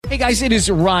Hey guys, it is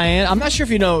Ryan. I'm not sure if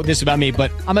you know this about me, but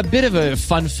I'm a bit of a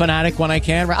fun fanatic when I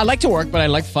can. I like to work, but I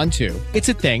like fun too. It's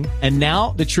a thing. And now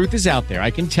the truth is out there.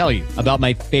 I can tell you about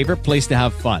my favorite place to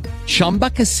have fun. Chumba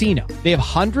Casino. They have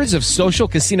hundreds of social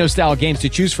casino style games to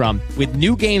choose from with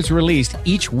new games released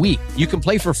each week. You can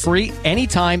play for free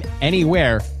anytime,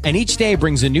 anywhere. And each day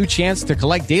brings a new chance to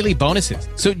collect daily bonuses.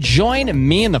 So join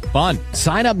me in the fun.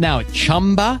 Sign up now at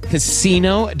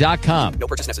ChumbaCasino.com. No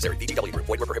purchase necessary. VGW Group.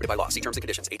 Void where prohibited by law. See terms and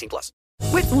conditions. 18+.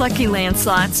 With Lucky Land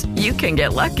Slots, you can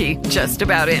get lucky just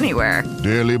about anywhere.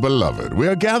 Dearly beloved, we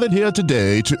are gathered here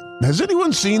today to... Has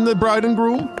anyone seen the bride and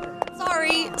groom?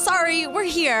 Sorry, we're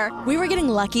here. We were getting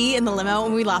lucky in the limo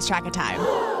and we lost track of time.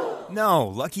 No,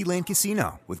 Lucky Land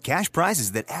Casino, with cash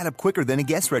prizes that add up quicker than a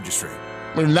guest registry.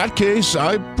 In that case,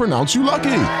 I pronounce you lucky.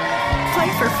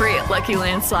 Play for free at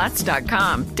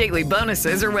LuckyLandSlots.com. Daily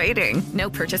bonuses are waiting. No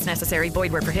purchase necessary.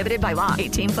 Void where prohibited by law.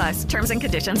 18+. Terms and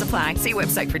conditions apply. See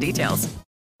website for details.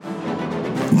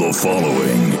 The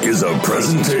following is a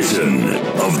presentation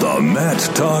of the Matt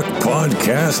Talk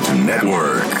Podcast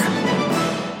Network.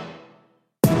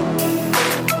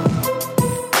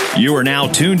 You are now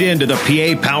tuned in to the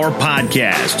PA Power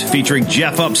Podcast, featuring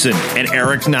Jeff Upson and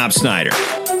Eric Knobsnyder.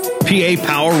 PA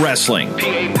Power Wrestling.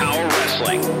 PA Power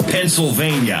Wrestling.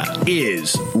 Pennsylvania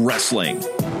is wrestling.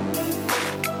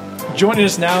 Joining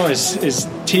us now is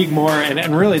Teague Moore,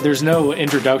 and really there's no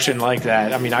introduction like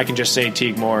that. I mean, I can just say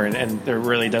Teague Moore, and there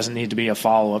really doesn't need to be a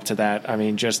follow-up to that. I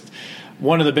mean, just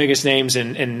one of the biggest names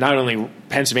in not only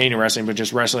Pennsylvania wrestling, but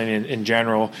just wrestling in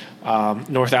general.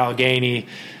 North Allegheny.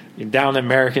 You're down in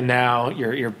American now.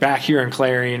 You're back here in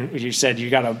Clarion. You said you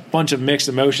got a bunch of mixed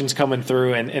emotions coming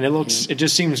through, and it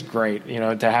just seems great,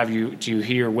 to have you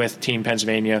here with Team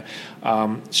Pennsylvania.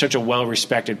 Such a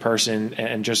well-respected person,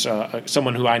 and just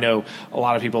someone who I know a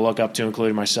lot of people look up to,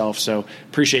 including myself. So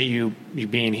appreciate you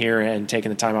being here and taking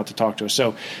the time out to talk to us.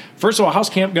 So first of all, how's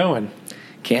camp going?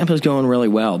 Camp is going really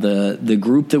well. The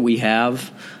group that we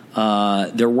have,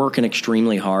 they're working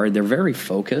extremely hard. They're very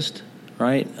focused.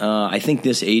 Right, I think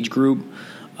this age group,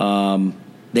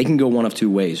 they can go one of two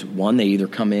ways. One, they either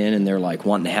come in and they're like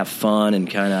wanting to have fun and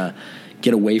kind of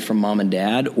get away from mom and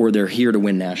dad, or they're here to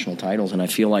win national titles. And I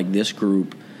feel like this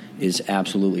group is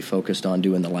absolutely focused on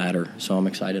doing the latter. So I'm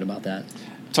excited about that.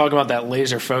 Talking about that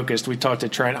laser focused, we talked to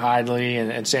Trent Hidley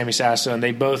and Sammy Sasso, and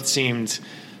they both seemed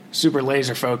super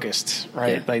laser focused,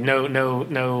 right? Yeah. Like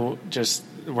no, just.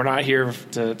 We're not here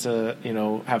to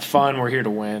have fun. We're here to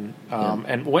win.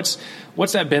 And what's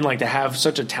that been like to have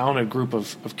such a talented group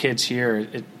of kids here?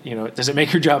 Does it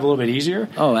make your job a little bit easier?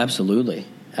 Oh, absolutely.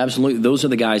 Absolutely. Those are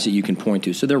the guys that you can point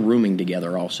to. So they're rooming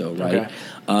together also, right?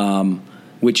 Okay.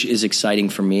 Which is exciting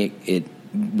for me.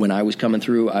 When I was coming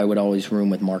through, I would always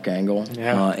room with Mark Angle,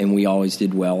 and we always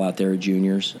did well out there at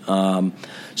juniors.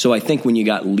 So I think when you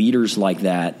got leaders like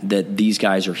that these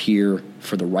guys are here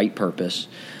for the right purpose.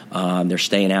 They're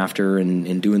staying after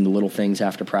and doing the little things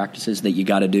after practices that you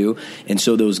got to do. And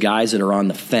so those guys that are on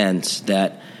the fence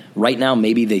that right now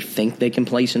maybe they think they can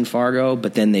place in Fargo,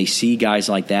 but then they see guys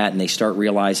like that and they start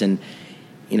realizing,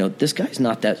 this guy's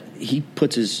not that – he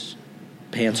puts his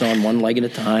pants on one leg at a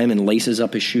time and laces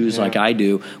up his shoes like I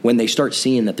do. When they start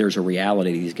seeing that there's a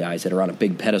reality to these guys that are on a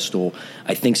big pedestal,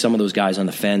 I think some of those guys on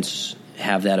the fence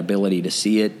have that ability to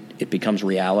see it. It becomes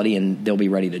reality, and they'll be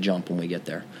ready to jump when we get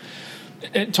there.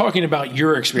 And talking about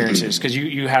your experiences, because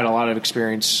you had a lot of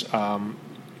experience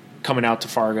coming out to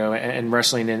Fargo and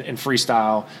wrestling in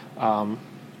freestyle.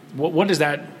 What does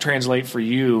that translate for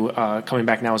you coming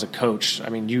back now as a coach? I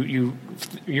mean, you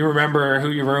remember who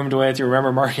you roomed with, you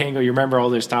remember Mark Angle, you remember all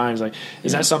those times. Like,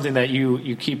 is that something that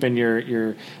you keep in your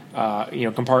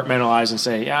compartmentalize and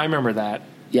say, yeah, I remember that?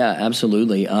 Yeah,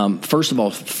 absolutely. First of all,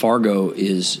 Fargo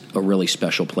is a really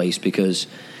special place because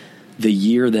the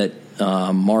year that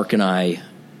Mark and I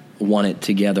won it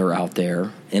together out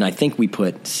there, and I think we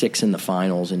put 6 in the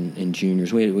finals in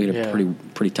juniors. We had a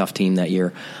pretty tough team that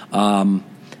year.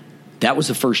 That was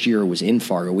the first year it was in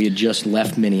Fargo. We had just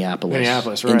left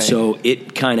Minneapolis. Right. And so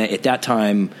it kind of, at that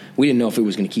time, we didn't know if it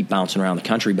was going to keep bouncing around the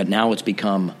country, but now it's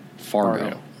become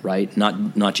Fargo. Right?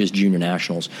 Not just junior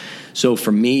nationals. So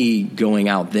for me, going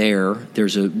out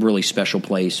there's a really special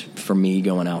place for me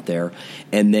going out there.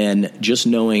 And then just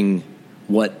knowing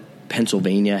what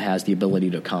Pennsylvania has the ability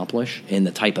to accomplish and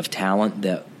the type of talent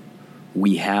that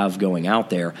we have going out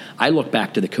there. I look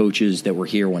back to the coaches that were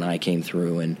here when I came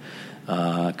through, and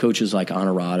coaches like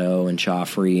Honorado and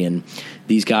Chaffrey and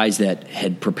these guys that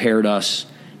had prepared us,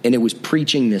 and it was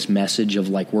preaching this message of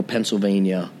like, we're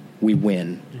Pennsylvania, we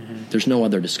win. There's no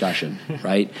other discussion,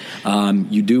 right?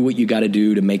 You do what you got to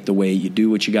do to make the weight. You do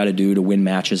what you got to do to win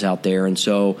matches out there. And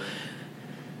so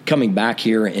coming back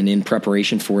here and in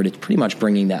preparation for it, it's pretty much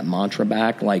bringing that mantra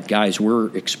back. Like, guys,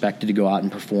 we're expected to go out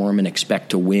and perform and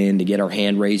expect to win, to get our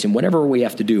hand raised, and whatever we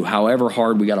have to do, however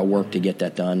hard we got to work to get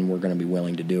that done, we're going to be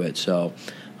willing to do it. So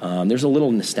there's a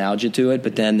little nostalgia to it,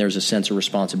 but then there's a sense of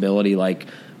responsibility, like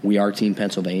we are Team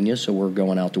Pennsylvania, so we're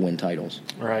going out to win titles.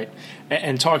 Right.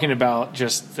 And talking about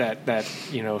just that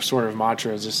sort of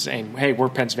mantra, just saying, hey, we're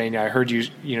Pennsylvania. I heard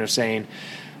you saying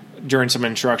during some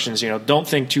instructions, don't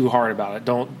think too hard about it.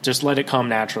 Don't just let it come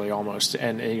naturally almost.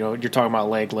 And, you're talking about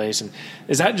leg lace. And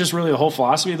is that just really the whole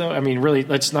philosophy, though? I mean, really,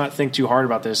 let's not think too hard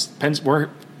about this.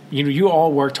 You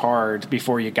all worked hard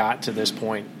before you got to this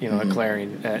point, at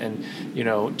Clarion.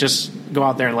 And, just go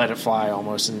out there and let it fly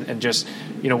almost. And just,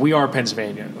 we are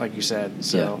Pennsylvania, like you said.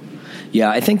 So,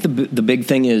 yeah, I think the big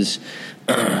thing is,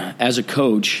 as a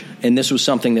coach, and this was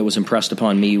something that was impressed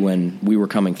upon me when we were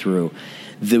coming through,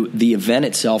 the event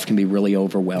itself can be really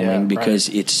overwhelming because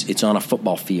it's on a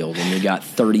football field and you got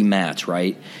 30 mats,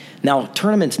 right? Now,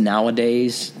 tournaments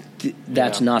nowadays,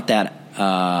 that's not that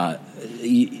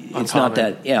it's not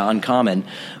that uncommon.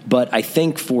 But I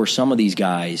think for some of these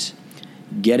guys,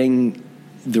 getting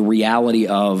the reality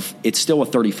of it's still a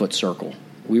 30-foot circle.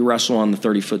 We wrestle on the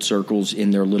 30-foot circles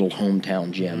in their little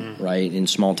hometown gym, right, in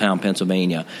small-town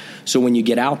Pennsylvania. So when you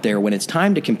get out there, when it's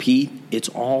time to compete, it's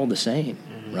all the same.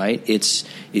 Right, it's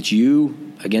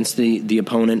you against the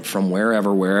opponent from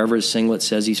wherever his singlet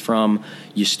says he's from.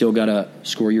 You still got to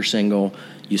score your single.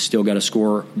 You still got to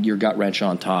score your gut wrench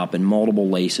on top and multiple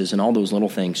laces and all those little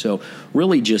things. So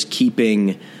really, just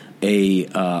keeping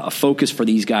a focus for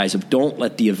these guys of don't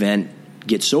let the event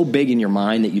get so big in your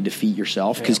mind that you defeat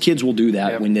yourself, because kids will do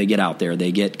that when they get out there.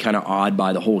 They get kind of awed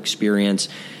by the whole experience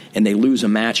and they lose a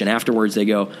match, and afterwards they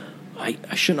go, I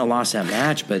shouldn't have lost that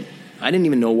match, but I didn't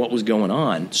even know what was going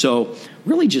on. So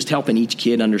really just helping each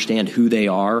kid understand who they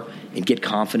are and get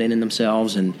confident in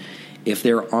themselves. And if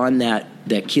they're on that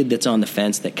kid that's on the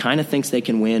fence that kind of thinks they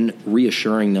can win,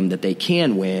 reassuring them that they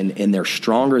can win and they're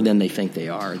stronger than they think they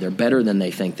are. They're better than they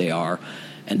think they are.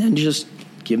 And then just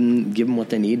give them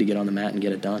what they need to get on the mat and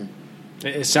get it done.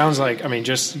 It sounds like,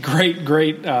 just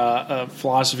great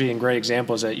philosophy and great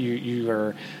examples that you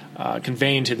are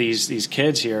conveying to these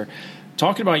kids here.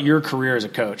 Talking about your career as a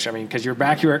coach, because you're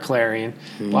back here at Clarion,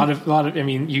 a lot of.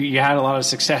 You had a lot of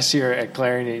success here at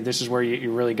Clarion. This is where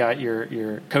you really got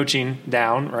your coaching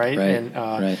down, right?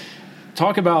 And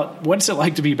talk about what's it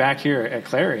like to be back here at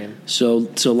Clarion. So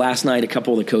last night, a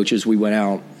couple of the coaches, we went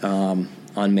out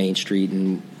on Main Street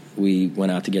and we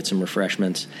went out to get some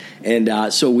refreshments,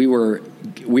 and so we were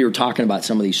talking about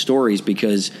some of these stories,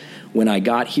 because when I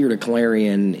got here to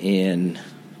Clarion in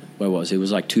it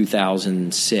was like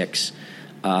 2006.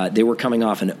 They were coming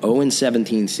off an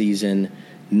 0-17 season.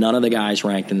 None of the guys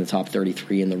ranked in the top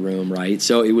 33 in the room, right?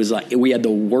 So it was like we had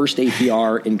the worst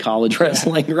APR in college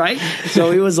wrestling, right? So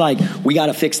it was like we got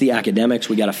to fix the academics,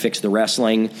 we got to fix the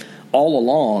wrestling. All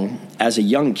along, as a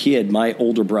young kid, my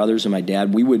older brothers and my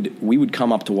dad, we would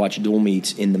come up to watch dual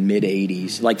meets in the mid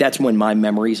 '80s. Like that's when my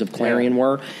memories of Clarion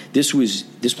were. This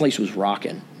place was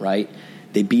rocking, right?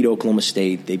 They beat Oklahoma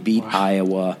State, they beat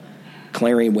Iowa.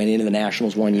 Clarion went into the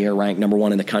Nationals one year, ranked number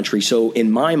 1 in the country. So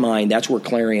in my mind, that's where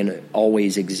Clarion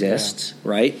always exists,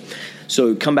 right?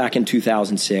 So come back in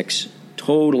 2006,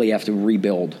 totally have to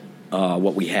rebuild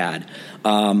what we had.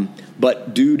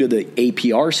 But due to the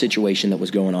APR situation that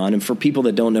was going on, and for people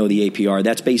that don't know the APR,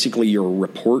 that's basically your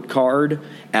report card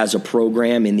as a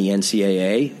program in the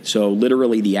NCAA. So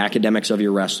literally the academics of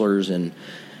your wrestlers and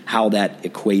how that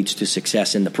equates to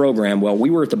success in the program. Well, we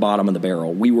were at the bottom of the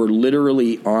barrel. We were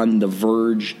literally on the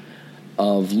verge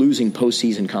of losing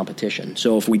postseason competition.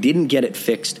 So if we didn't get it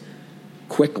fixed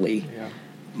quickly,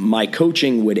 my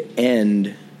coaching would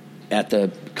end at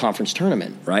the conference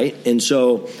tournament, right? And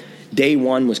so day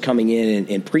one was coming in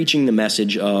and preaching the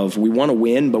message of we want to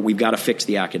win, but we've got to fix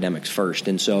the academics first.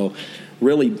 And so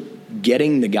really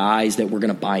getting the guys that were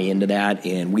going to buy into that,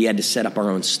 and we had to set up our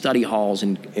own study halls,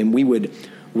 and we would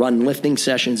run lifting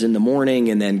sessions in the morning,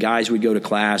 and then guys would go to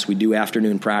class. We'd do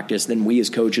afternoon practice. Then we as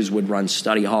coaches would run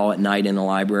study hall at night in the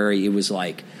library. It was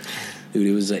like, dude,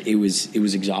 it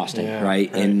was exhausting,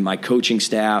 right? And my coaching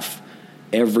staff,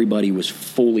 everybody was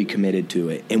fully committed to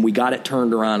it. And we got it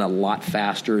turned around a lot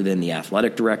faster than the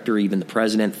athletic director, even the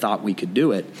president, thought we could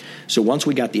do it. So once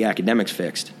we got the academics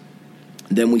fixed,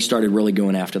 then we started really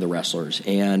going after the wrestlers.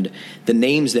 And the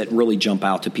names that really jump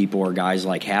out to people are guys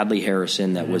like Hadley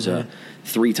Harrison, that was a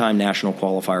 3-time national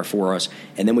qualifier for us.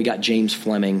 And then we got James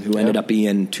Fleming, who ended up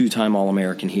being 2-time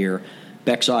All-American here.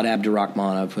 Beksad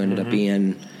Abdurrahmanov, who ended up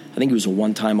being, I think he was a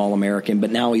 1-time All-American, but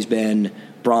now he's been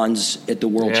bronze at the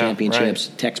World Championships.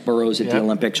 Tex Burrows at the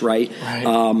Olympics, right?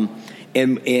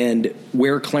 And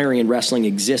where Clarion Wrestling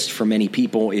exists for many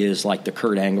people is like the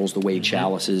Kurt Angles, the Wade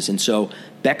Chalices. And so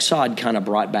Bexod kind of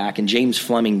brought back, and James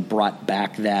Fleming brought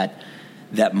back that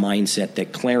mindset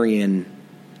that Clarion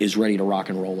is ready to rock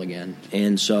and roll again.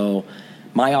 And so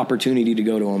my opportunity to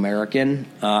go to American,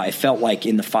 I felt like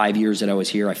in the 5 years that I was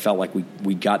here, I felt like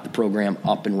we got the program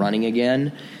up and running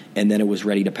again, and then it was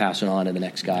ready to pass it on to the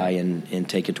next guy and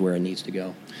take it to where it needs to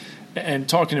go. And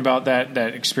talking about that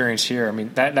experience here, I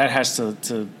mean, that has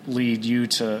to lead you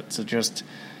to just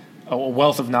a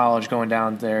wealth of knowledge going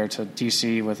down there to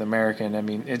DC with American. I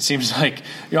mean, it seems like,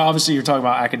 obviously you're talking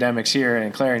about academics here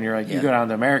and Clarion, you're like, you go down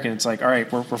to American, it's like, all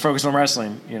right, we're focused on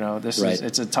wrestling. This is,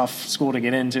 it's a tough school to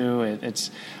get into.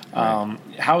 How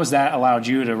has that allowed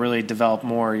you to really develop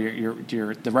more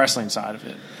the wrestling side of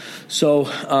it?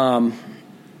 So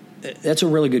that's a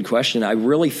really good question. I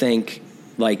really think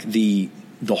like the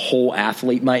whole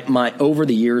athlete, my over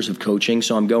the years of coaching,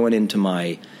 so I'm going into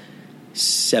my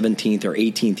 17th or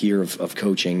 18th year of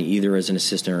coaching, either as an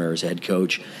assistant or as a head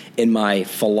coach, and my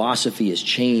philosophy has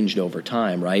changed over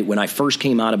time, right? When I first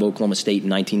came out of Oklahoma State in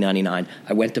 1999,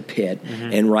 I went to Pitt,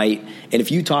 and if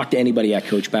you talk to anybody I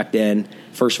coached back then,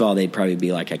 first of all, they'd probably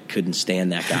be like, I couldn't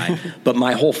stand that guy. But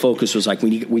my whole focus was like,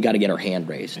 we got to get our hand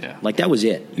raised. Yeah. Like, that was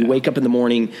it. You wake up in the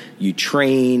morning, you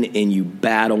train, and you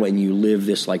battle, and you live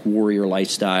this, like, warrior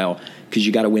lifestyle because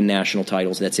you got to win national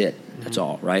titles. That's it. That's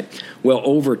all, right? Well,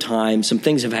 over time, some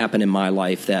things have happened in my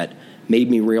life that made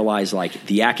me realize, like,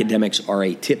 the academics are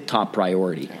a tip-top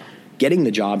priority. Yeah. Getting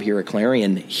the job here at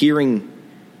Clarion, hearing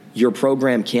your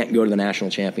program can't go to the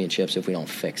national championships if we don't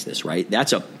fix this, right?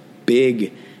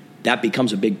 That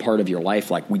becomes a big part of your life.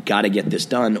 Like, we got to get this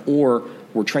done, or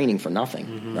we're training for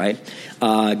nothing, right?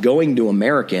 Going to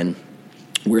American,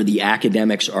 where the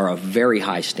academics are a very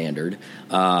high standard.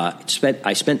 I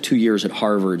spent 2 years at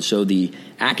Harvard, so the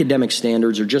academic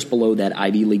standards are just below that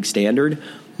Ivy League standard.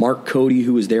 Mark Cody,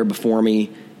 who was there before me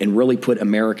and really put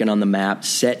American on the map,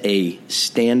 set a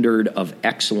standard of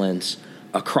excellence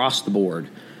across the board.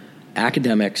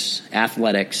 Academics,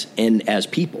 athletics, and as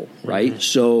people, right?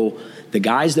 So the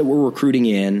guys that we're recruiting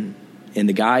in and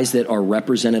the guys that are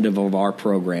representative of our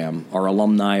program, our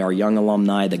alumni, our young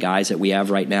alumni, the guys that we have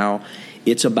right now,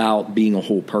 it's about being a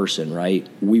whole person, right?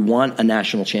 We want a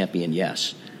national champion,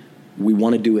 yes. We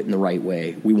want to do it in the right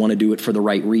way. We want to do it for the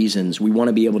right reasons. We want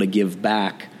to be able to give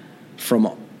back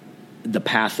from the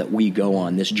path that we go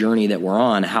on, this journey that we're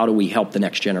on. How do we help the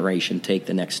next generation take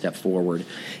the next step forward?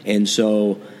 And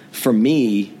so for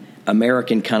me,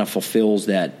 American kind of fulfills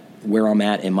that, where I'm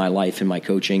at in my life and my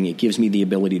coaching. It gives me the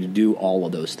ability to do all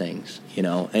of those things,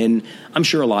 and I'm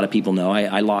sure a lot of people know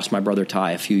I lost my brother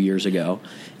Ty a few years ago,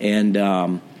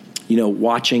 and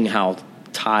watching how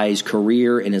Ty's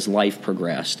career and his life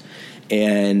progressed,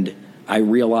 and I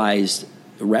realized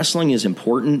wrestling is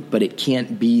important, but it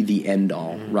can't be the end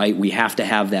all, right? We have to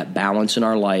have that balance in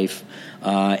our life,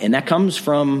 and that comes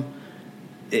from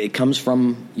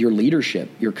your leadership,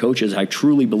 your coaches. I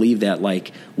truly believe that,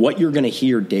 like, what you're going to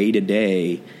hear day to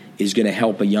day is going to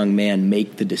help a young man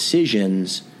make the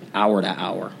decisions hour to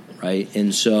hour, right?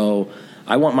 And so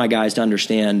I want my guys to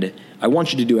understand, I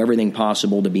want you to do everything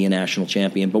possible to be a national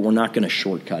champion, but we're not going to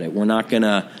shortcut it. We're not going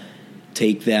to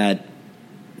take that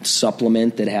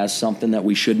supplement that has something that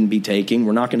we shouldn't be taking.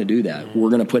 We're not going to do that. We're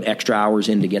going to put extra hours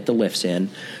in to get the lifts in,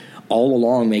 all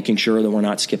along making sure that we're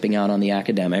not skipping out on the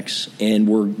academics, and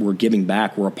we're giving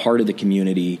back. We're a part of the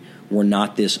community. We're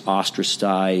not this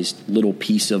ostracized little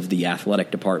piece of the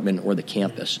athletic department or the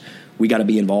campus. We got to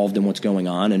be involved in what's going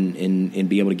on and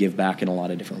be able to give back in a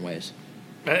lot of different ways.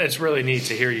 It's really neat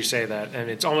to hear you say that, and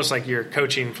it's almost like your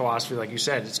coaching philosophy, like you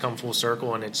said, it's come full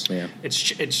circle, and it's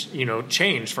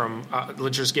changed from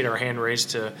let's just get our hand raised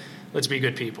to let's be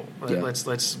good people,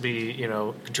 let's be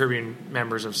contributing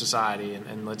members of society,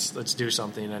 and let's do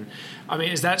something. And I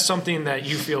mean, is that something that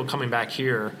you feel coming back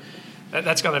here?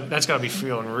 That's gotta be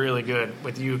feeling really good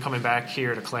with you coming back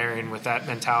here to Clarion with that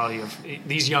mentality of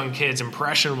these young kids,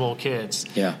 impressionable kids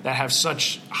that have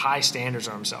such high standards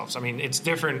on themselves. I mean, it's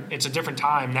different. It's a different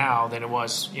time now than it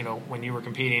was, when you were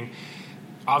competing.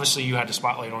 Obviously, you had the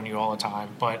spotlight on you all the time,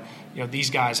 but these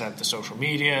guys have the social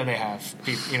media. They have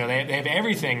people, they have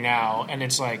everything now, and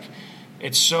it's like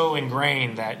it's so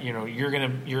ingrained that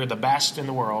you're the best in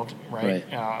the world, right?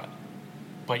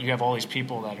 But you have all these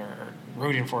people that are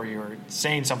rooting for you or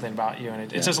saying something about you,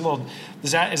 and it's just a little.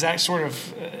 Is that sort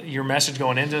of your message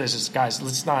going into this? Is guys,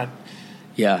 let's not.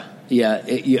 Yeah, Yeah,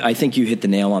 I think you hit the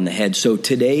nail on the head. So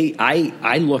today,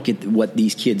 I look at what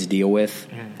these kids deal with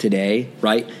today,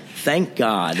 right? Thank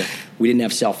God we didn't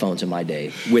have cell phones in my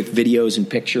day with videos and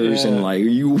pictures and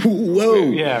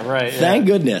whoa. Yeah, right. Thank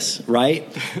goodness, right?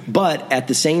 But at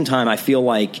the same time, I feel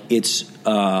like it's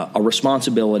a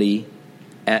responsibility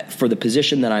for the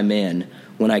position that I'm in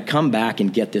when I come back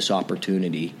and get this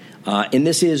opportunity. And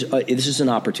this is an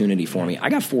opportunity for me. I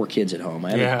got 4 kids at home.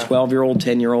 I have a 12-year-old,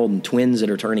 10-year-old, and twins that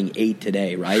are turning 8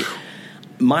 today, right?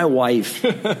 My wife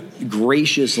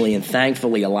graciously and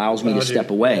thankfully allows me to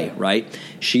step away, right?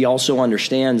 She also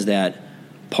understands that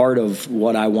part of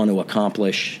what I want to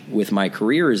accomplish with my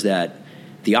career is that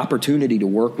the opportunity to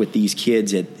work with these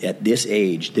kids at this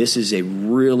age, this is a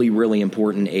really, really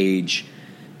important age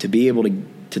to be able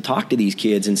to talk to these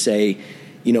kids and say,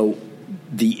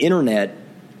 the internet,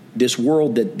 this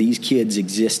world that these kids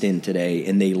exist in today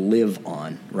and they live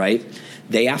on, right?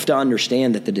 They have to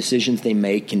understand that the decisions they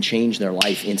make can change their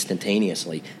life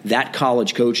instantaneously. That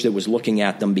college coach that was looking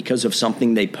at them because of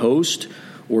something they post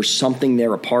or something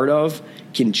they're a part of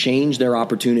can change their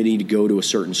opportunity to go to a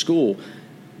certain school.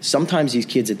 Sometimes these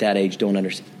kids at that age don't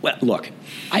understand. Well, look,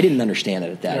 I didn't understand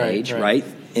it at that age, right?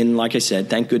 And like I said,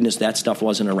 thank goodness that stuff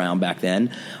wasn't around back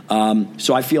then.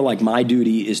 So I feel like my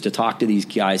duty is to talk to these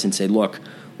guys and say, look,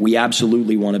 we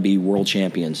absolutely want to be world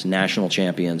champions, national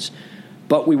champions,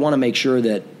 but we want to make sure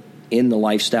that in the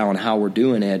lifestyle and how we're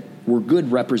doing it, we're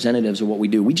good representatives of what we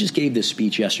do. We just gave this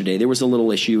speech yesterday. There was a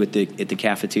little issue at the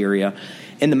cafeteria,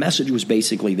 and the message was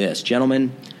basically this: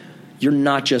 gentlemen, you're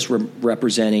not just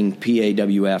representing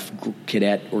PAWF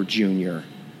cadet or junior.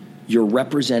 You're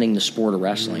representing the sport of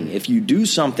wrestling. If you do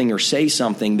something or say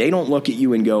something, they don't look at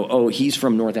you and go, oh, he's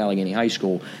from North Allegheny High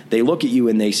School. They look at you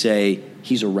and they say,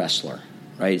 he's a wrestler,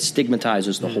 right? It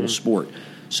stigmatizes the whole sport.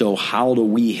 So how do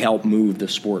we help move the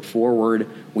sport forward?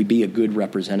 We be a good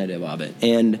representative of it.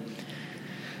 And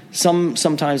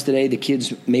sometimes today the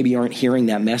kids maybe aren't hearing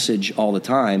that message all the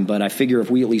time, but I figure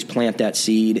if we at least plant that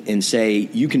seed and say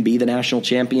you can be the national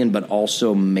champion but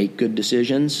also make good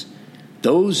decisions,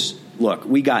 look,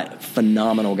 we got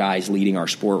phenomenal guys leading our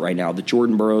sport right now. The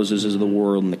Jordan Burroughses of the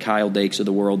world and the Kyle Dakes of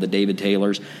the world, the David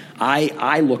Taylors.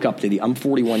 I look up to I'm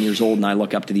 41 years old and I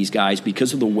look up to these guys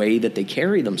because of the way that they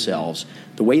carry themselves,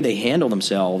 the way they handle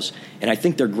themselves, and I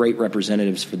think they're great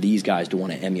representatives for these guys to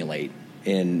want to emulate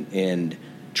and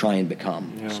try and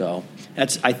become. Yeah. So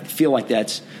I feel like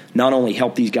that's not only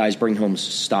helped these guys bring home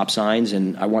stop signs,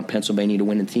 and I want Pennsylvania to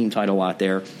win the team title out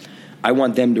there. I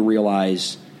want them to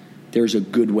realize there's a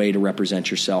good way to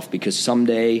represent yourself, because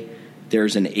someday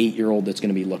there's an 8-year-old that's going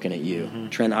to be looking at you.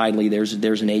 Trent Idley, there's an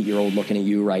 8-year-old looking at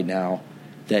you right now,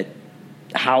 that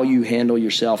how you handle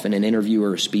yourself in an interview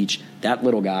or a speech, that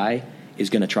little guy is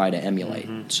going to try to emulate.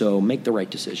 So make the right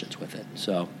decisions with it.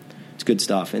 So it's good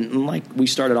stuff. And like we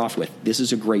started off with, this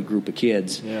is a great group of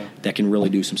kids that can really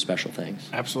do some special things.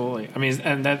 Absolutely. I mean,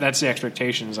 and that's the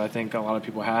expectations I think a lot of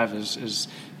people have is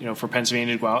for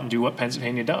Pennsylvania to go out and do what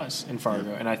Pennsylvania does in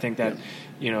Fargo. And I think that,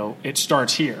 it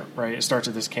starts here, right? It starts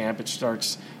at this camp. It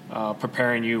starts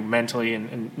preparing you mentally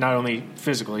and not only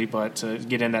physically, but to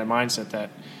get in that mindset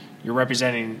that you're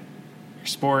representing your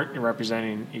sport, you're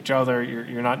representing each other.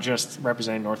 You're not just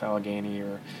representing North Allegheny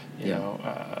or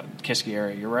Kiski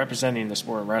area. You're representing the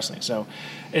sport of wrestling. So,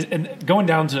 and going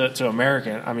down to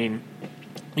American, I mean,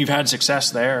 you've had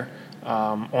success there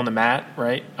on the mat,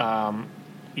 right?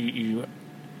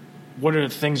 What are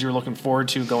the things you're looking forward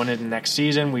to going into next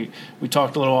season? We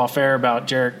talked a little off air about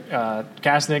Jarek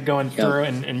Kasnick going through,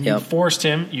 and you forced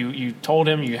him. You told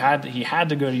him he had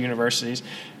to go to universities,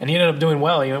 and he ended up doing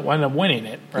well. He ended up winning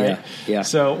it, right? Yeah.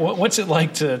 So what's it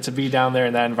like to be down there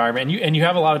in that environment? And you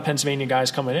have a lot of Pennsylvania guys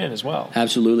coming in as well.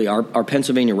 Absolutely. Our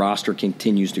Pennsylvania roster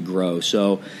continues to grow.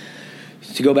 So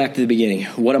to go back to the beginning,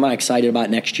 what am I excited about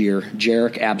next year?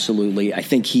 Jarek, absolutely. I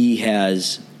think he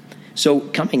has. So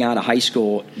coming out of high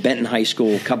school, Benton High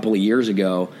School a couple of years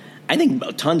ago, I think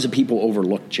tons of people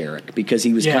overlooked Jarek because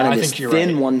he was kind of this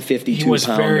thin 152 pounder. He was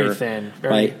very thin.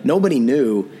 Right? Nobody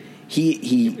knew.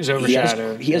 He was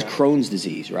overshadowed. He has Crohn's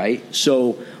disease, right?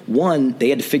 So one, they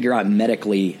had to figure out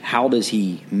medically how does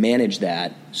he manage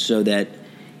that so that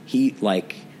he,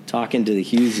 like talking to the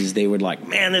Hugheses, they would like,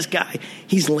 man, this guy,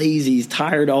 he's lazy, he's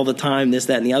tired all the time, this,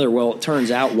 that, and the other. Well, it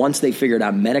turns out once they figured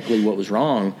out medically what was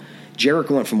wrong,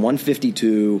 Jarek went from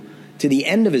 152 to the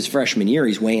end of his freshman year,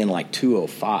 he's weighing like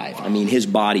 205. I mean, his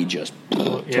body just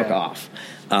took off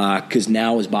because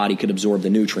now his body could absorb the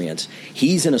nutrients.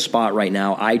 He's in a spot right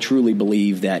now, I truly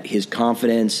believe that his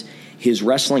confidence, his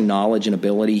wrestling knowledge and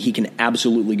ability, he can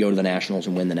absolutely go to the Nationals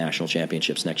and win the national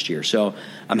championships next year. So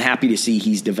I'm happy to see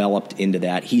he's developed into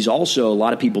that. He's also, a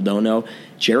lot of people don't know,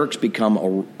 Jarek's become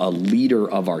a leader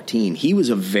of our team. He was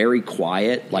a very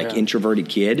quiet, introverted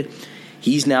kid.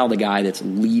 He's now the guy that's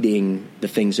leading the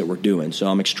things that we're doing. So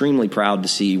I'm extremely proud to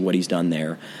see what he's done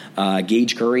there.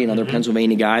 Gage Curry, another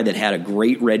Pennsylvania guy that had a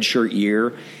great redshirt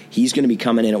year. He's going to be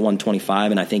coming in at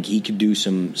 125, and I think he could do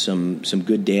some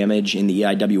good damage in the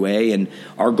EIWA. And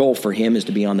our goal for him is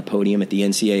to be on the podium at the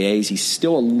NCAAs. He's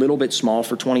still a little bit small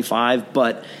for 25,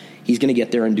 but he's going to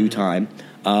get there in due time.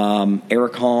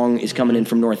 Eric Hong is coming in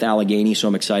from North Allegheny, so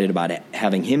I'm excited about it.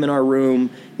 Having him in our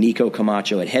room. Nico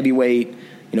Camacho at heavyweight.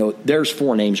 You know, there's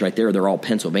 4 names right there. They're all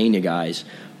Pennsylvania guys.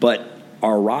 But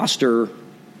our roster,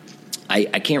 I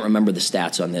can't remember the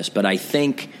stats on this, but I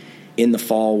think in the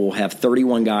fall we'll have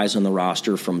 31 guys on the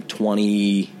roster from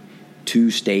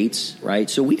 22 states, right?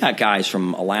 So we got guys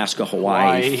from Alaska,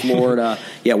 Hawaii. Florida.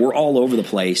 Yeah, we're all over the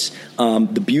place.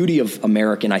 The beauty of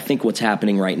American, I think what's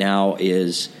happening right now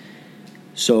is,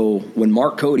 so when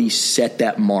Mark Cody set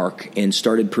that mark and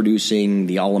started producing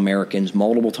the All-Americans,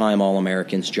 multiple-time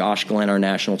All-Americans, Josh Glenn, our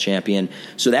national champion,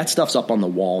 so that stuff's up on the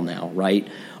wall now, right?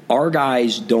 Our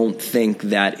guys don't think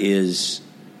that is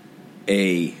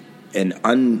an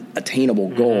unattainable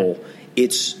goal.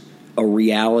 It's a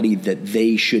reality that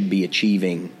they should be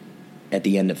achieving at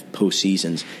the end of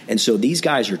postseasons. And so these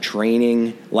guys are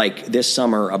training. Like this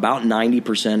summer, about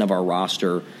 90% of our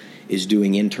roster is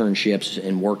doing internships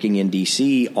and working in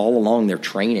D.C. all along their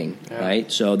training,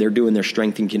 right? So they're doing their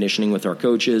strength and conditioning with our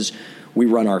coaches. We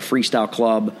run our freestyle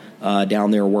club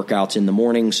down there, workouts in the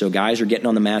morning. So guys are getting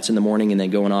on the mats in the morning and then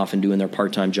going off and doing their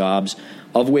part-time jobs,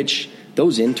 of which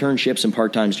those internships and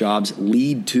part-time jobs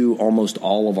lead to almost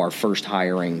all of our first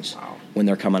hirings when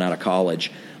they're coming out of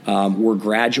college. We're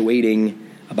graduating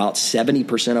about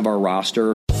 70% of our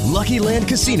roster. Lucky Land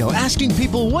Casino, asking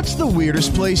people, what's the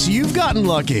weirdest place you've gotten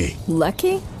lucky?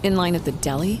 Lucky? In line at the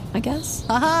deli, I guess?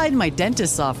 Aha, in my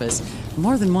dentist's office.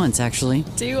 More than once, actually.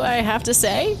 Do I have to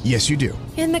say? Yes, you do.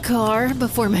 In the car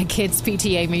before my kids'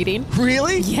 PTA meeting.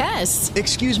 Really? Yes.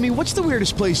 Excuse me, what's the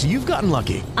weirdest place you've gotten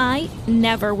lucky? I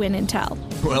never win and tell.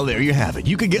 Well, there you have it.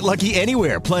 You can get lucky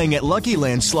anywhere, playing at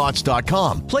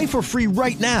LuckyLandSlots.com. Play for free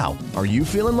right now. Are you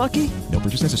feeling lucky? No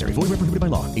purchase necessary. Void where prohibited by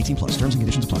law. 18+. Terms and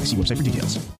conditions apply. See website for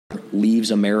details.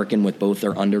 Leaves American with both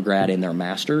their undergrad and their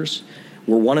master's.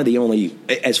 We're one of the only,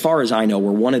 as far as I know,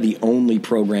 we're one of the only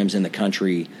programs in the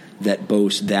country that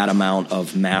boasts that amount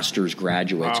of master's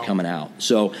graduates coming out.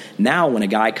 So now when a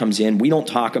guy comes in, we don't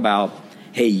talk about,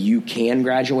 hey, you can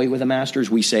graduate with a master's.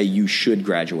 We say you should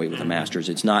graduate with a master's.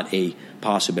 It's not a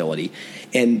possibility.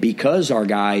 And because our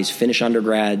guys finish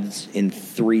undergrads in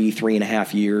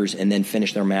 3.5 years, and then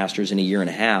finish their master's in 1.5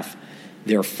 years,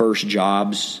 their first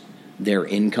jobs, their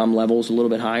income level is a little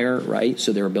bit higher, right?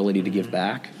 So their ability to give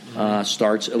back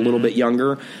starts a little bit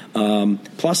younger.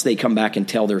 Plus, they come back and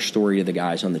tell their story to the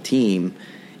guys on the team.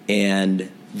 And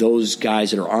those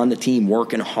guys that are on the team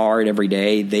working hard every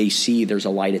day, they see there's a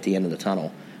light at the end of the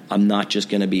tunnel. I'm not just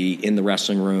going to be in the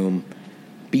wrestling room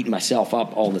beating myself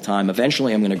up all the time.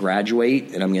 Eventually, I'm going to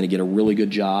graduate, and I'm going to get a really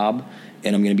good job,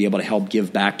 and I'm going to be able to help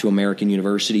give back to American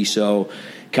University. So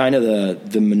kind of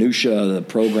the minutia of the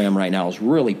program right now is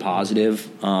really positive.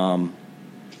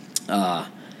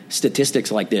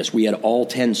 Statistics like this: we had all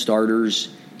 10 starters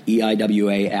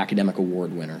EIWA academic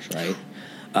award winners,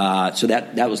 right? So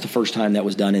that was the first time that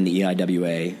was done in the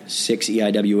EIWA. 6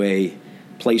 EIWA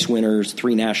place winners,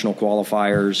 3 national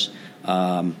qualifiers.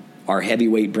 Our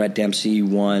heavyweight Brett Dempsey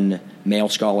won Male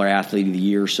Scholar Athlete of the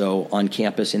Year. So on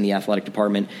campus in the athletic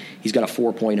department, he's got a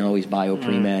 4.0. He's bio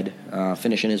pre-med,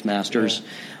 finishing his master's.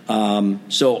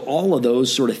 So all of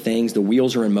those sort of things, the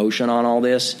wheels are in motion on all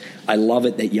this. I love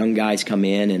it that young guys come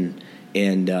in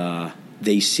and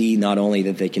they see not only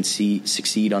that they can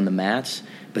succeed on the mats,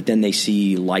 but then they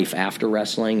see life after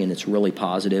wrestling, and it's really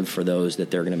positive for those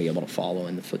that they're going to be able to follow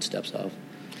in the footsteps of.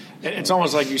 It's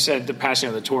almost like you said, the passing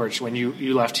of the torch. When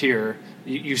you left here,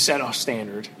 you set a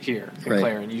standard here in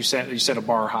Clarion. You set a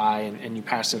bar high, and you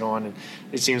passed it on. And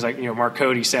it seems like Mark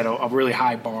Cody set a really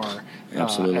high bar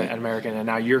at American, and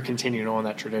now you're continuing on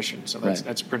that tradition. So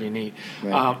that's pretty neat.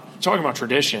 Right. Talking about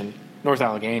tradition, North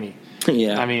Allegheny.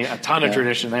 Yeah, I mean a ton of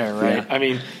tradition there, right? Yeah. I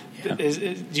mean. Yeah.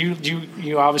 Do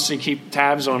you obviously keep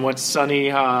tabs on what Sonny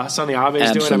Abe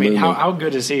is doing? I mean, how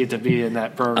good is he to be in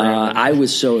that program? I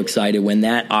was so excited when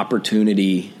that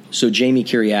opportunity. So Jamie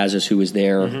Kiriazis, who was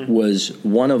there, was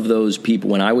one of those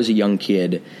people. When I was a young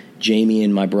kid, Jamie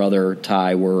and my brother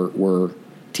Ty were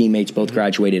teammates both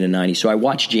graduated in 90. So I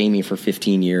watched Jamie for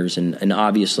 15 years and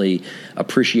obviously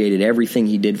appreciated everything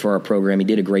he did for our program. He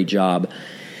did a great job.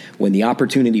 When the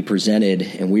opportunity presented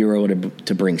and we were able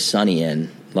to bring Sonny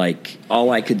in, like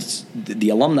the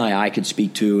alumni I could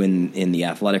speak to in the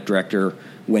athletic director,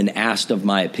 when asked of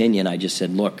my opinion, I just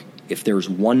said, look, if there's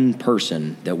one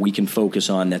person that we can focus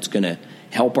on that's going to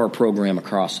help our program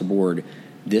across the board,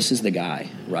 this is the guy,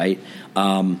 right?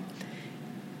 High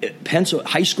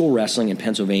school wrestling in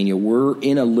Pennsylvania, we're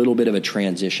in a little bit of a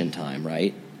transition time,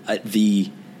 right?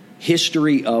 The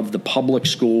history of the public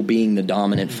school being the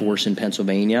dominant force in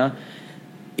Pennsylvania,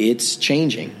 it's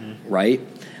changing, right?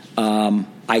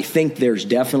 I think there's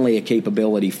definitely a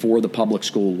capability for the public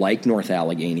school like North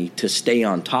Allegheny to stay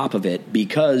on top of it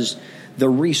because the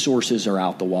resources are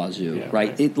out the wazoo,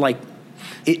 right? It's like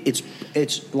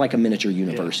a miniature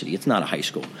university. It's not a high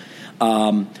school.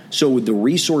 So with the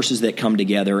resources that come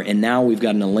together, and now we've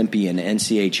got an Olympian,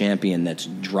 NCAA champion that's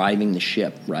driving the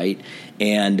ship, right?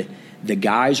 And the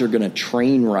guys are going to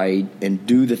train right and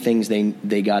do the things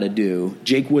they got to do.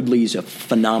 Jake Woodley's a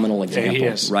phenomenal example, he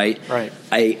is. Right?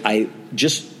 I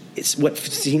just, it's what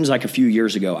seems like a few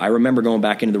years ago. I remember going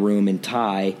back into the room and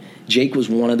Ty, Jake was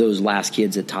one of those last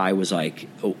kids that Ty was like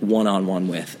one-on-one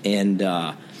with. And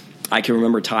I can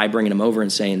remember Ty bringing him over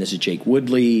and saying, this is Jake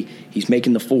Woodley. He's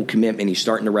making the full commitment. He's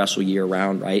starting to wrestle year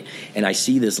round, right? And I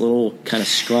see this little kind of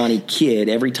scrawny kid.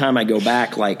 Every time I go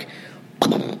back, like,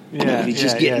 he's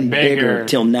just getting bigger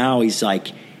till now he's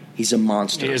like, he's a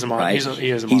monster. He is a monster. Right?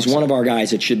 He is a monster. He's one of our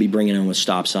guys that should be bringing in with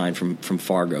stop sign from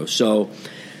Fargo. So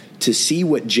to see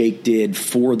what Jake did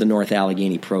for the North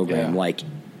Allegheny program, like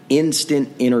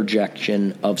instant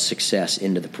interjection of success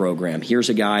into the program. Here's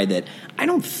a guy that I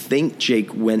don't think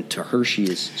Jake went to Hershey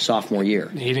his sophomore year.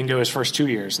 He didn't go his first 2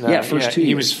 years. No, first 2 years.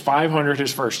 He was 500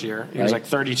 his first year. He was like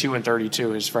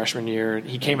 32-32 his freshman year.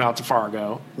 He came out to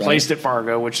Fargo, placed at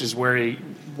Fargo, which is where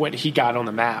he got on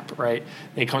the map, right?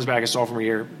 And he comes back his sophomore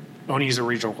year. He's a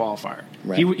regional qualifier.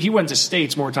 Right. He went to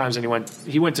states more times than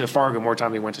he went to Fargo more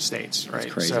time than he went to states, right?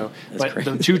 That's crazy. So, That's crazy.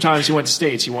 The 2 times he went to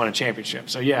states, he won a championship.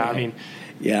 So I mean,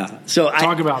 So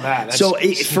talk about that.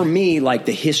 For me, like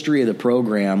the history of the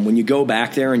program, when you go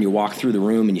back there and you walk through the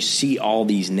room and you see all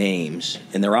these names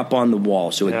and they're up on the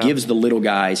wall, so it gives the little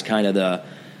guys kind of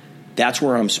that's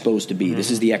where I'm supposed to be. Mm-hmm.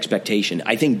 This is the expectation.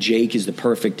 I think Jake is the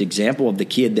perfect example of the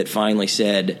kid that finally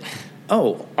said,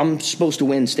 oh, I'm supposed to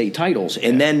win state titles.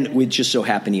 And then we just so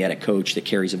happened he had a coach that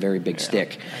carries a very big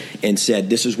stick and said,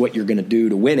 this is what you're going to do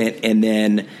to win it. And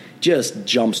then just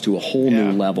jumps to a whole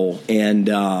new level. And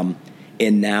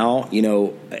now,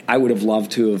 I would have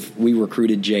loved to we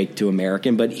recruited Jake to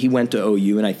American, but he went to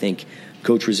OU, and I think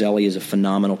Coach Roselli is a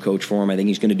phenomenal coach for him. I think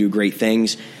he's going to do great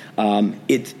things.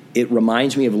 It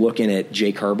reminds me of looking at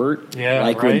Jake Herbert,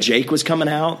 when Jake was coming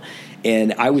out.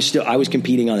 And I was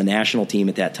competing on the national team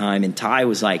at that time, and Ty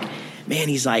was like, man,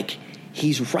 he's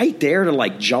right there to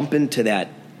like jump into that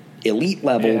elite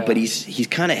level, but he's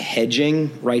kind of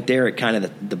hedging right there at kind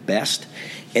of the best.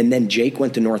 And then Jake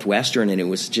went to Northwestern, and it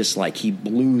was just like he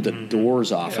blew the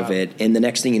doors off of it. And the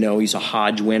next thing you know, he's a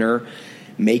Hodge winner,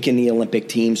 making the Olympic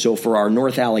team. So for our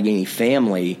North Allegheny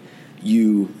family,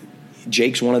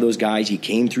 Jake's one of those guys. He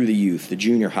came through the youth, the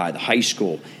junior high, the high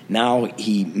school. Now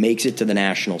he makes it to the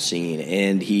national scene,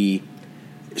 and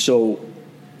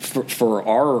for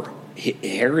our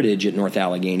heritage at North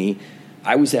Allegheny,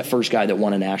 I was that first guy that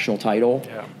won a national title,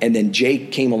 and then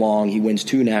Jake came along. He wins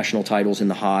 2 national titles in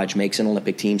the Hodge, makes an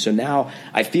Olympic team. So now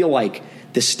I feel like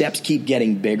the steps keep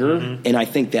getting bigger, and I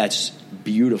think that's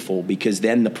beautiful because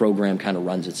then the program kind of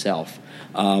runs itself.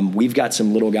 We've got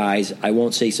some little guys. I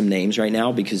won't say some names right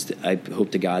now because I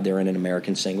hope to God they're in an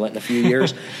American singlet in a few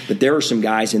years. But there are some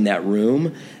guys in that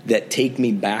room that take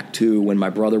me back to when my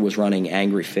brother was running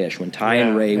Angry Fish, when Ty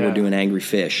and Ray were doing Angry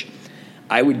Fish.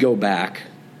 I would go back.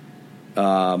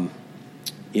 I'm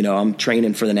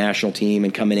training for the national team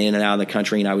and coming in and out of the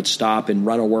country, and I would stop and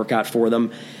run a workout for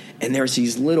them. And there's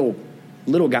these little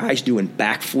guys doing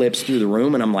backflips through the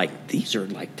room, and I'm like, these are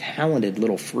like talented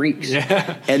little freaks.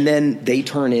 And then they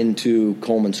turn into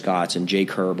Coleman Scotts and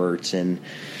Jake Herberts, and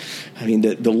I mean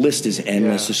the list is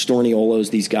endless. The Storniolos,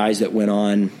 these guys that went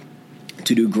on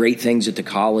to do great things at the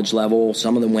college level.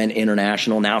 Some of them went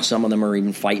international. Now some of them are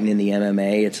even fighting in the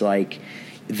MMA. It's like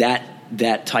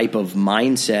that type of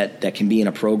mindset that can be in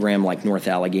a program like North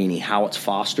Allegheny, how it's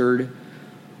fostered,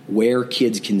 where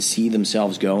kids can see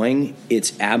themselves going,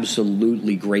 it's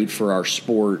absolutely great for our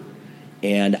sport.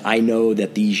 And I know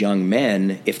that these young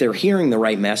men, if they're hearing the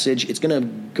right message, it's going to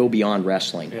go beyond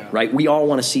wrestling, right? We all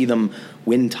want to see them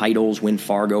win titles, win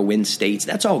Fargo, win states.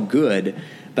 That's all good.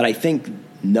 But I think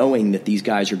knowing that these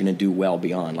guys are going to do well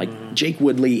beyond. Like Jake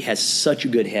Woodley has such a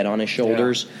good head on his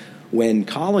shoulders. When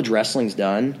college wrestling's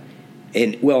done,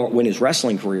 when his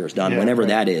wrestling career is done, whenever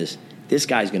that is, this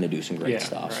guy's going to do some great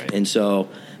stuff. Right. And so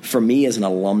for me as an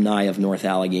alumni of North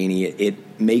Allegheny,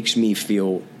 it makes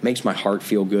my heart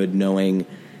feel good knowing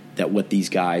that what these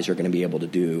guys are going to be able to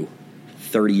do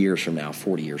 30 years from now,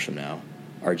 40 years from now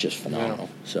are just phenomenal.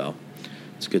 So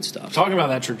it's good stuff. Talking about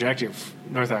that trajectory of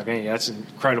North Allegheny, that's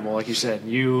incredible. Like you said,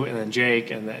 you and then Jake,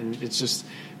 and then it's just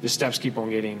the steps keep on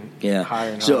getting higher and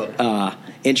higher. So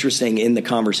interesting in the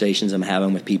conversations I'm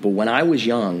having with people. When I was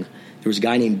young, there was a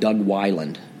guy named Doug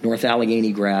Weiland, North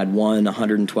Allegheny grad, won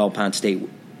 112-pound state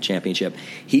championship.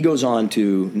 He goes on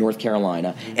to North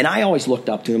Carolina, and I always looked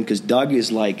up to him because Doug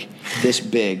is like this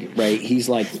big, right? He's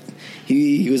like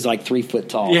he was like 3 foot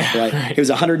tall, right? He was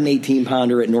a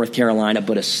 118-pounder at North Carolina,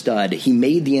 but a stud. He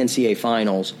made the NCAA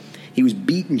finals. He was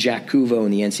beating Jack Kuvo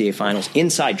in the NCAA finals.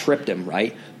 Inside tripped him,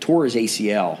 right? Tore his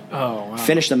ACL. Oh, wow.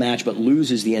 Finished the match, but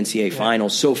loses the NCAA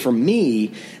finals. So for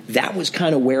me, that was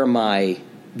kind of where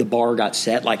the bar got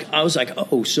set. Like I was like,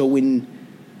 oh, so when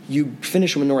you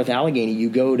finish with North Allegheny, you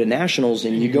go to nationals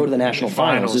and you go to the national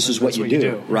finals. This is what you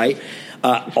do, right?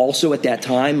 Also at that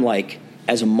time, like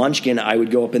as a munchkin, I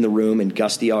would go up in the room and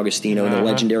Gus DiAugustino, the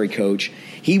legendary coach,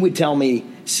 he would tell me,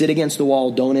 sit against the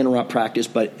wall, don't interrupt practice,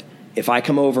 but if I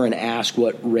come over and ask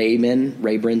what Ray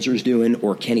Brinzer's doing,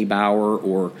 or Kenny Bauer,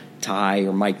 or Ty,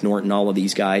 or Mike Norton, all of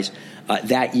these guys,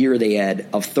 that year they had,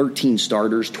 of 13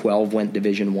 starters, 12 went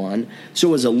Division I.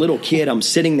 So as a little kid, I'm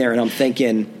sitting there and I'm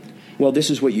thinking, well, this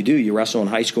is what you do. You wrestle in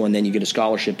high school and then you get a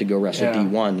scholarship to go wrestle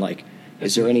D1. Like,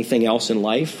 is there anything else in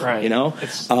life? Right. You know?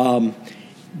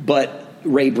 But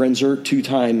Ray Brinzer,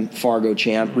 two-time Fargo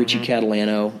champ, Richie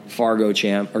Catalano, Fargo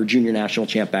champ, or junior national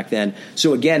champ back then.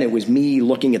 So again, it was me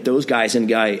looking at those guys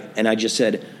and I just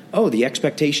said, oh, the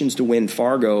expectations to win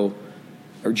Fargo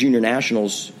or junior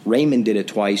nationals, Raymond did it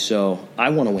twice, so I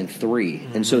want to win 3.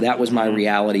 And so that was my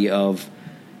reality of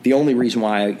the only reason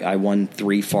why I won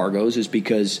 3 Fargos is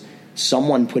because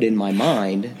someone put in my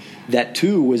mind that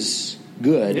 2 was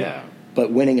good,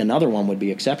 but winning another one would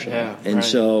be exceptional. And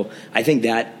so I think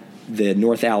that the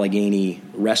North Allegheny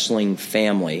wrestling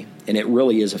family, and it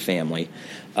really is a family,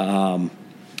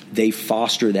 they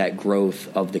foster that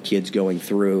growth of the kids going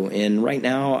through. And right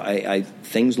now, I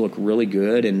things look really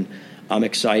good, and I'm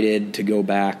excited to go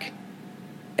back,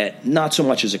 not so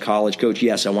much as a college coach.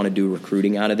 Yes, I want to do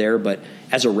recruiting out of there, but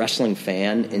as a wrestling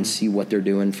fan and see what they're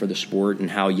doing for the sport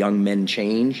and how young men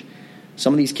change.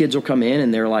 Some of these kids will come in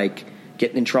and they're like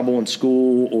getting in trouble in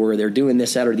school, or they're doing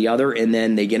this, that, or the other, and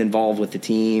then they get involved with the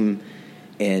team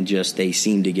and just they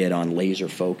seem to get on laser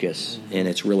focus. And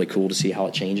it's really cool to see how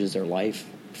it changes their life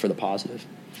for the positive.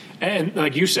 And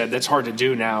like you said, that's hard to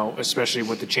do now, especially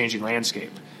with the changing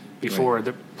landscape. Before,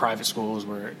 the private schools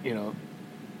were,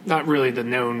 not really the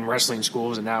known wrestling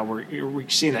schools, and now we're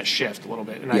seeing that shift a little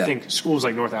bit. And I think schools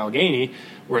like North Allegheny,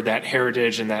 where that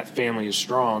heritage and that family is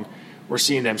strong, we're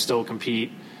seeing them still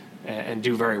compete and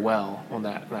do very well on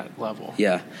that level.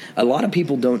 Yeah. A lot of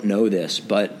people don't know this,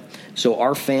 but so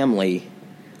our family,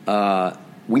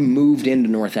 we moved into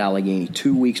North Allegheny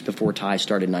 2 weeks before Ty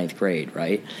started 9th grade,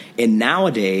 right? And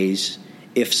nowadays,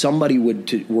 if somebody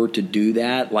were to do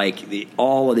that, like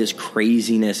all of this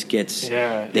craziness gets,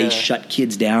 they shut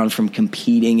kids down from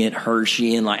competing at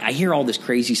Hershey, and like I hear all this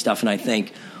crazy stuff, and I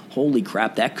think, holy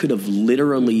crap, that could have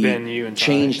literally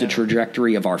changed the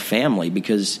trajectory of our family,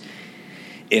 because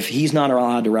if he's not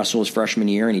allowed to wrestle his freshman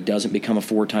year and he doesn't become a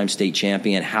 4-time state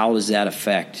champion, how does that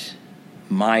affect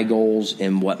my goals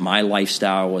and what my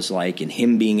lifestyle was like, and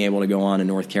him being able to go on in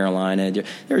North Carolina?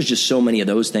 There's just so many of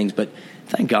those things, but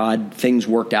thank God things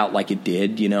worked out like it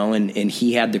did, and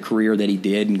he had the career that he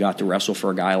did and got to wrestle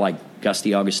for a guy like Gus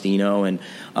DiAugustino.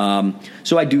 And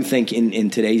so I do think in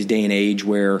today's day and age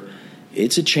where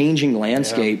it's a changing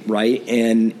landscape, right?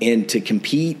 And to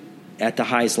compete at the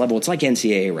highest level, it's like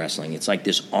NCAA wrestling. It's like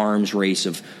this arms race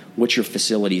of what's your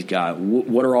facilities got?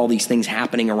 What are all these things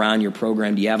happening around your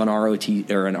program? Do you have an ROT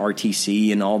or an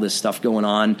RTC and all this stuff going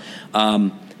on?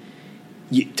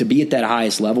 To be at that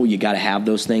highest level, you got to have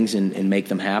those things and make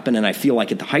them happen. And I feel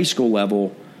like at the high school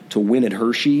level, to win at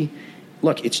Hershey,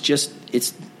 look, it's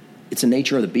the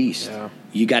nature of the beast. Yeah.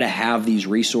 You got to have these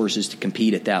resources to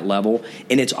compete at that level,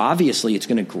 and it's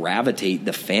going to gravitate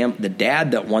the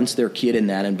dad that wants their kid in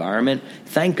that environment.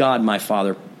 Thank God my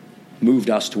father moved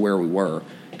us to where we were,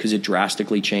 because it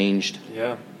drastically changed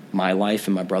my life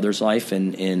and my brother's life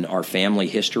and our family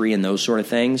history and those sort of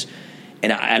things.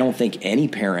 And I don't think any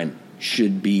parent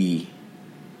should be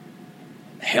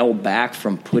held back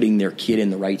from putting their kid in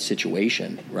the right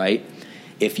situation, right?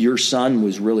 if your son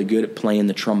was really good at playing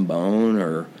the trombone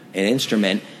or an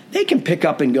instrument, they can pick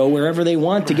up and go wherever they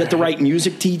want to get the right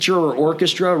music teacher or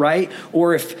orchestra, right?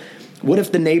 Or what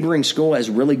if the neighboring school has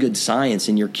really good science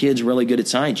and your kid's really good at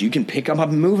science? You can pick them up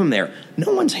and move them there.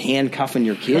 No one's handcuffing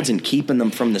your kids and keeping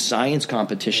them from the science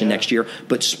competition next year.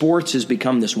 But sports has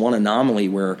become this one anomaly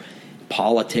where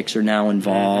politics are now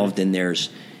involved and there's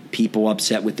people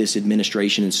upset with this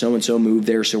administration and so moved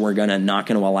there, so we're not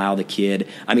going to allow the kid.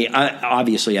 I mean,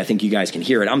 obviously, I think you guys can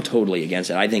hear it. I'm totally against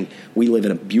it. I think we live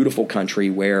in a beautiful country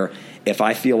where if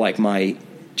I feel like my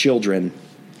children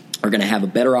are going to have a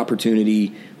better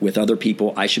opportunity with other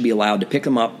people, I should be allowed to pick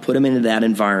them up, put them into that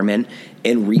environment,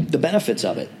 and reap the benefits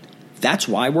of it. That's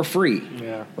why we're free,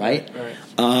 right?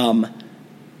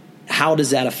 How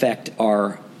does that affect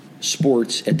our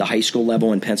sports at the high school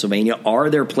level in Pennsylvania? Are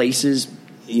there places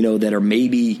that are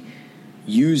maybe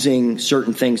using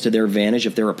certain things to their advantage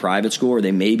if they're a private school, or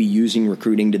they may be using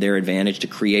recruiting to their advantage to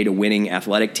create a winning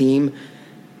athletic team?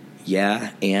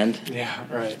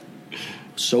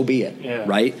 So be it,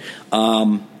 right?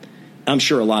 I'm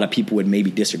sure a lot of people would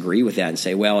maybe disagree with that and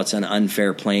say, well, it's an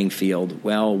unfair playing field.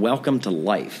 Well, welcome to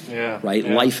life, right?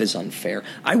 Life is unfair.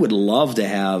 I would love to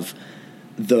have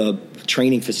the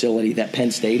training facility that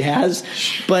Penn State has,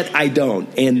 but I don't,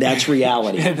 and that's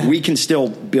reality. We can still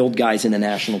build guys into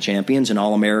national champions and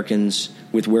All-Americans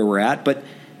with where we're at, but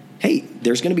hey,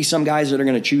 there's going to be some guys that are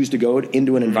going to choose to go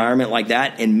into an environment like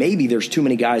that, and maybe there's too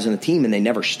many guys on the team and they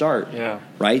never start,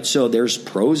 right? So there's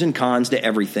pros and cons to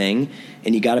everything,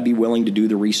 and you got to be willing to do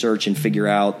the research and figure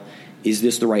out, is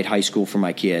this the right high school for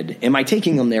my kid? Am I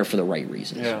taking them there for the right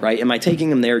reasons, right? Am I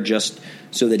taking them there just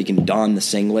so that he can don the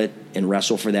singlet and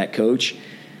wrestle for that coach?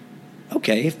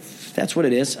 Okay, if that's what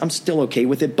it is, I'm still okay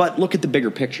with it. But look at the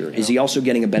bigger picture. Is he also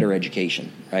getting a better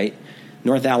education, right?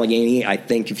 North Allegheny, I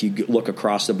think if you look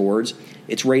across the boards,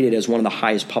 it's rated as one of the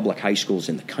highest public high schools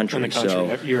in the country.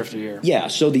 So, year after year. Yeah,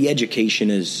 so the education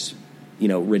is,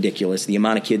 ridiculous. The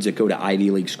amount of kids that go to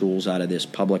Ivy League schools out of this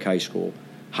public high school,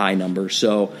 high number.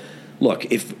 So look,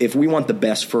 if we want the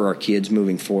best for our kids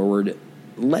moving forward,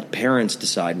 let parents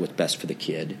decide what's best for the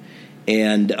kid.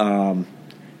 And,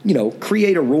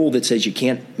 create a rule that says you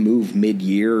can't move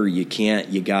mid-year, or you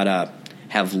got to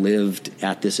have lived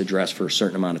at this address for a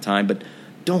certain amount of time. But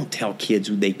don't tell kids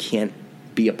they can't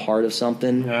be a part of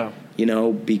something,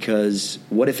 because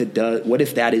what if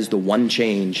that is the one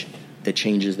change that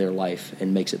changes their life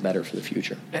and makes it better for the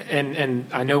future? And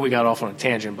I know we got off on a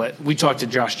tangent, but we talked to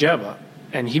Josh Jebba,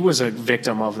 and he was a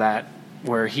victim of that,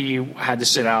 where he had to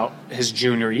sit out his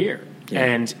junior year. Yeah.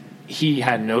 And he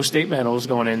had no state medals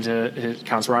going into his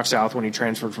Council Rock South when he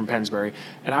transferred from Pennsbury.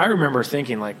 And I remember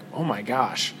thinking, like, oh, my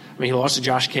gosh. I mean, he lost to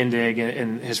Josh Kindig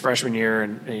in his freshman year,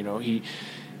 and, he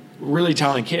really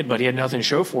talented kid, but he had nothing to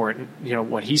show for it.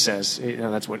 What he says,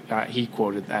 that's what he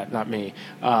quoted that, not me.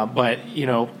 But,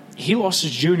 he lost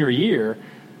his junior year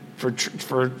for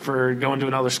going to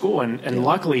another school, and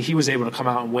luckily he was able to come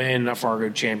out and win a Fargo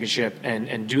championship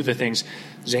and do the things.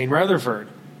 Zane Rutherford,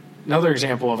 another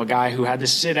example of a guy who had to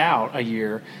sit out a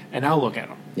year, and now look at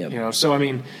him. Yep. So I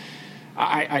mean,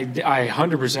 I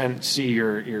 100% see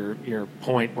your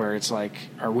point where it's like,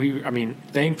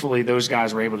 thankfully those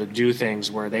guys were able to do things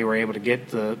where they were able to get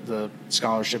the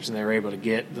scholarships and they were able to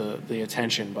get the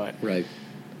attention, but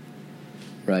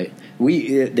Right.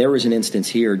 There was an instance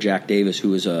here, Jack Davis, who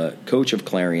was a coach of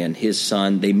Clarion, his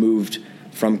son, they moved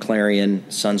from Clarion,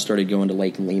 son started going to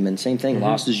Lake Lehman, same thing,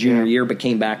 lost his junior year, but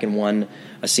came back and won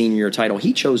a senior year title.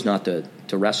 He chose not to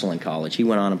wrestle in college. He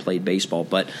went on and played baseball.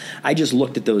 But I just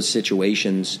looked at those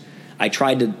situations. I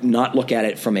tried to not look at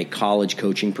it from a college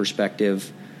coaching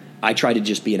perspective. I tried to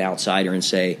just be an outsider and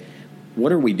say,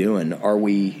 what are we doing? Are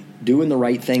we doing the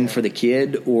right thing for the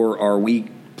kid, or are we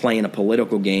playing a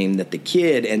political game that the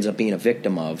kid ends up being a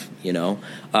victim of,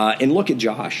 And look at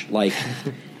Josh. Like,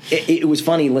 it was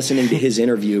funny listening to his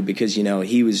interview because,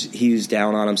 he was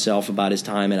down on himself about his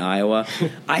time in Iowa.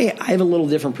 I have a little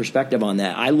different perspective on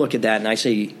that. I look at that and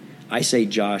I say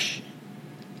Josh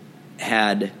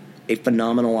had a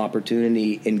phenomenal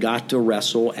opportunity and got to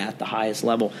wrestle at the highest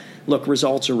level. Look,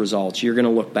 results are results. You're going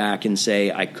to look back and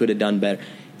say, I could have done better.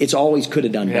 It's always could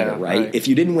have done better, right? If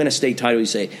you didn't win a state title, you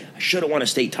say, I should have won a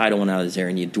state title when I was there,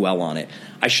 and you dwell on it.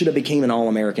 I should have became an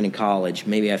All-American in college.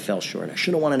 Maybe I fell short. I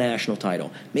should have won a national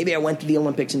title. Maybe I went to the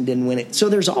Olympics and didn't win it. So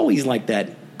there's always like that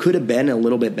could have been a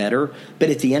little bit better.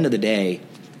 But at the end of the day,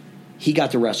 he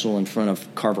got to wrestle in front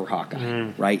of Carver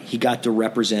Hawkeye, right? He got to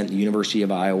represent the University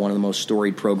of Iowa, one of the most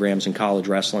storied programs in college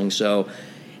wrestling. So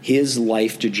his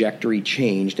life trajectory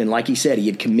changed. And like he said, he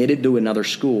had committed to another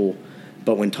school.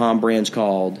 But when Tom Brands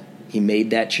called, He made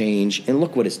that change, and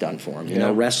look what it's done for him. You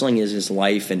know, wrestling is his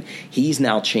life, and he's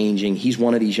now changing. He's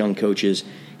one of these young coaches.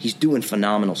 He's doing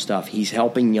phenomenal stuff. He's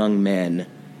helping young men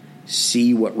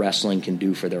see what wrestling can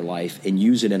do for their life and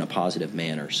use it in a positive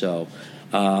manner. So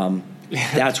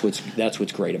that's what's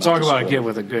great about Talk the about sport. a kid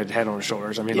with a good head on his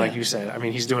shoulders. I mean, like you said, I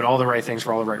mean, he's doing all the right things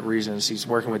for all the right reasons. He's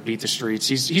working with Beat the Streets.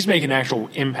 He's making actual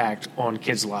impact on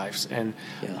kids' lives. And,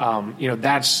 you know,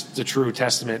 that's the true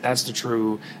testament. That's the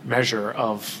true measure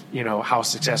of, you know, how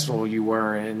successful you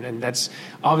were. And that's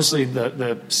obviously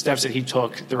the steps that he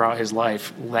took throughout his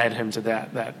life led him to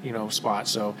that you know, spot.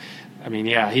 So, I mean,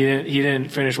 he didn't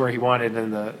finish where he wanted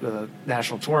in the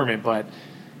national tournament, but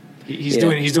he's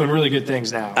doing really good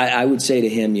things now. I would say to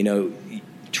him, you know,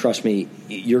 trust me,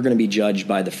 you're going to be judged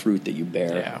by the fruit that you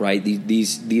bear, right?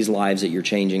 These lives that you're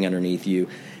changing underneath you,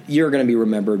 you're going to be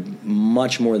remembered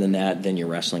much more than that than your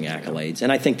wrestling accolades.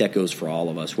 And I think that goes for all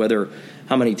of us, whether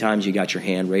how many times you got your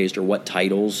hand raised or what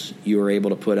titles you were able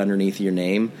to put underneath your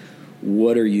name.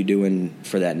 What are you doing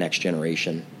for that next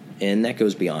generation? And that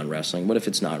goes beyond wrestling. What if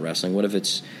it's not wrestling? What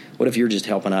if you're just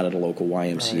helping out at a local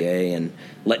YMCA and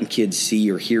letting kids see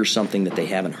or hear something that they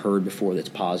haven't heard before that's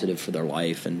positive for their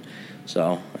life? And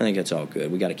so I think it's all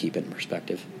good. We got to keep it in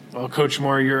perspective. Well, Coach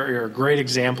Moore, you're a great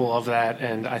example of that,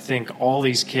 and I think all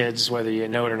these kids, whether you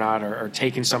know it or not, are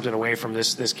taking something away from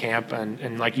this camp,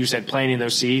 and like you said, planting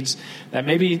those seeds that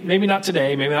maybe not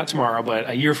today, maybe not tomorrow, but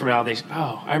a year from now,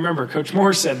 I remember Coach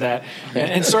Moore said that,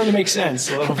 and it's starting to make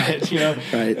sense a little bit, you know,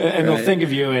 and they'll think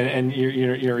of you, and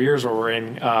your ears were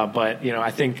in, but you know,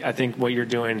 I think what you're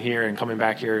doing here and coming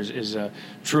back here is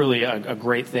truly a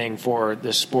great thing for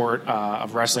the sport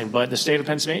of wrestling, but the state of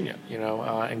Pennsylvania, you know,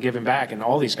 and giving back, and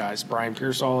all these guys, Brian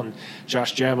Pearsall and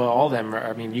Josh Jebba, all of them.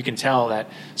 I mean, you can tell that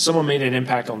someone made an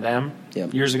impact on them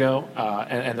years ago,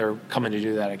 and they're coming to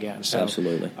do that again. So,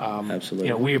 absolutely. You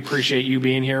know, we appreciate you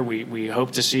being here. We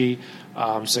hope to see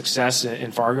success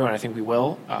in Fargo, and I think we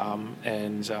will.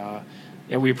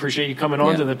 We appreciate you coming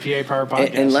on to the PA Power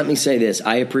Podcast. And let me say this: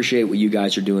 I appreciate what you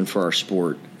guys are doing for our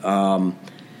sport.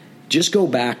 Just go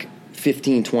back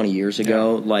 15, 20 years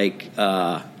ago,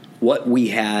 what we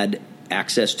had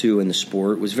access to in the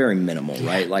sport was very minimal,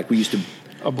 right? Like we used to,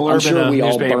 I'm sure we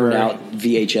all burned out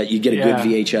VHS. You get a good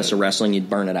VHS of wrestling, you'd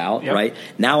burn it out, right?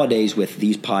 Nowadays with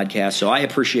these podcasts, so I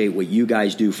appreciate what you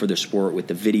guys do for the sport with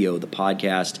the video, the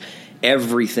podcast,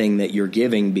 everything that you're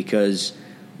giving, because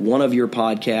one of your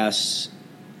podcasts,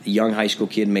 a young high school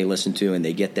kid may listen to, and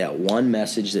they get that one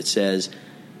message that says,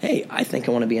 hey, I think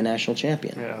I want to be a national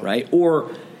champion, right?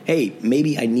 Or, hey,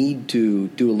 maybe I need to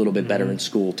do a little bit better in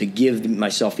school to give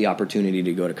myself the opportunity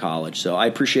to go to college. So I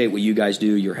appreciate what you guys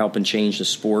do. You're helping change the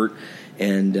sport,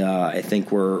 and I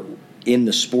think we're in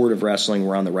the sport of wrestling.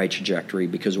 We're on the right trajectory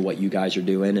because of what you guys are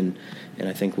doing, and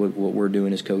I think what we're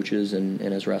doing as coaches and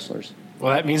as wrestlers.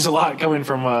 Well, that means a lot coming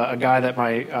from a guy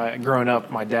that growing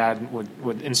up, my dad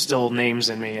would instill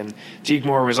names in me, and Teague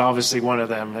Moore was obviously one of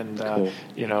them, and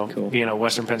you know, being a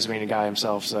Western Pennsylvania guy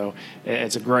himself. So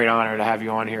it's a great honor to have you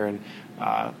on here, and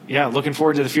looking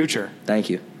forward to the future.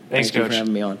 Thank you. Thanks, Thank Coach. you for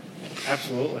having me on.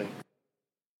 Absolutely.